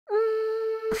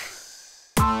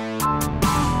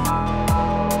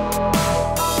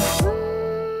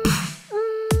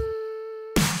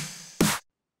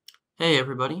Hey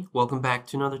everybody, welcome back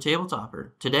to another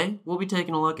Tabletopper. Today, we'll be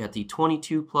taking a look at the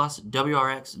 22 plus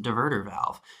WRX Diverter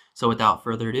Valve. So without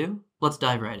further ado, let's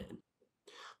dive right in.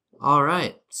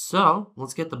 Alright, so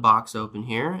let's get the box open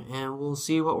here and we'll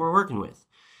see what we're working with.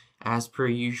 As per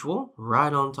usual,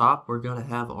 right on top we're going to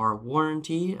have our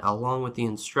warranty along with the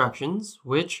instructions,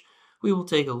 which we will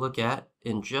take a look at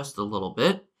in just a little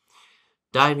bit.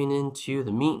 Diving into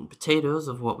the meat and potatoes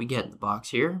of what we get in the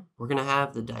box here, we're going to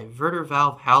have the diverter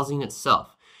valve housing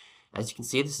itself. As you can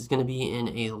see, this is going to be in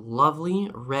a lovely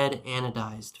red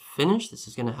anodized finish. This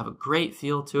is going to have a great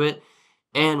feel to it,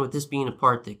 and with this being a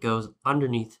part that goes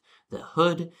underneath the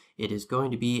hood, it is going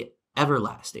to be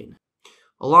everlasting.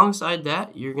 Alongside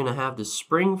that, you're going to have the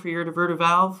spring for your diverter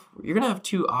valve. You're going to have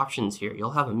two options here.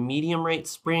 You'll have a medium rate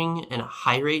spring and a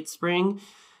high rate spring.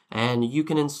 And you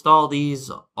can install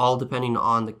these all depending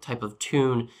on the type of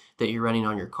tune that you're running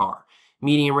on your car.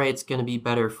 Medium rate's going to be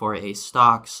better for a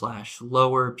stock /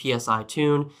 lower PSI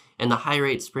tune, and the high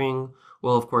rate spring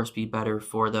will of course be better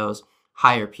for those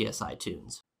higher PSI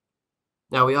tunes.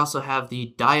 Now we also have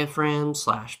the diaphragm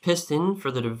 / piston for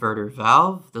the diverter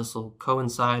valve. This will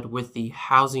coincide with the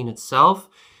housing itself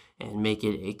and make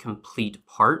it a complete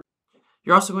part.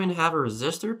 You're also going to have a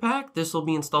resistor pack. This will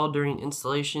be installed during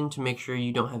installation to make sure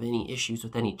you don't have any issues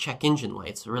with any check engine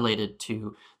lights related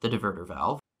to the diverter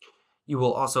valve. You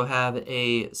will also have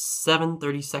a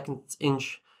 7/32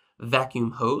 inch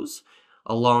vacuum hose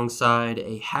alongside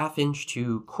a 1/2 inch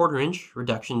to 1/4 inch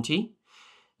reduction tee.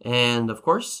 And of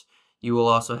course, you will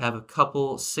also have a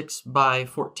couple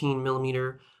 6x14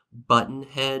 millimeter button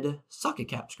head socket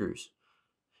cap screws.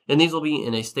 And these will be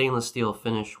in a stainless steel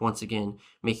finish, once again,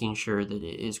 making sure that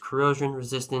it is corrosion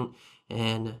resistant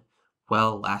and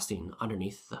well lasting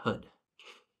underneath the hood.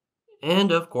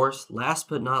 And of course, last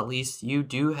but not least, you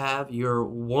do have your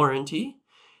warranty,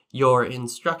 your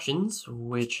instructions,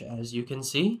 which as you can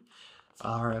see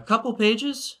are a couple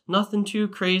pages, nothing too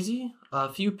crazy, a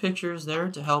few pictures there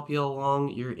to help you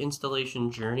along your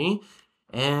installation journey,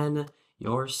 and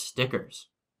your stickers.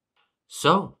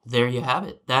 So, there you have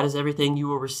it. That is everything you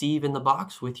will receive in the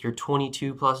box with your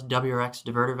 22 plus WRX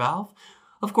diverter valve.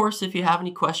 Of course, if you have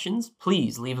any questions,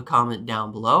 please leave a comment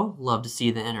down below. Love to see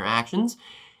the interactions.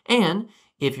 And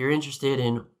if you're interested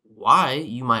in why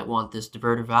you might want this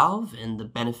diverter valve and the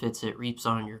benefits it reaps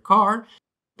on your car,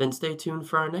 then stay tuned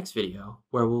for our next video,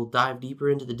 where we'll dive deeper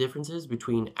into the differences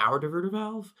between our diverter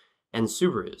valve and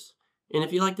Subaru's. And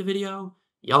if you liked the video,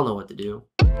 y'all know what to do.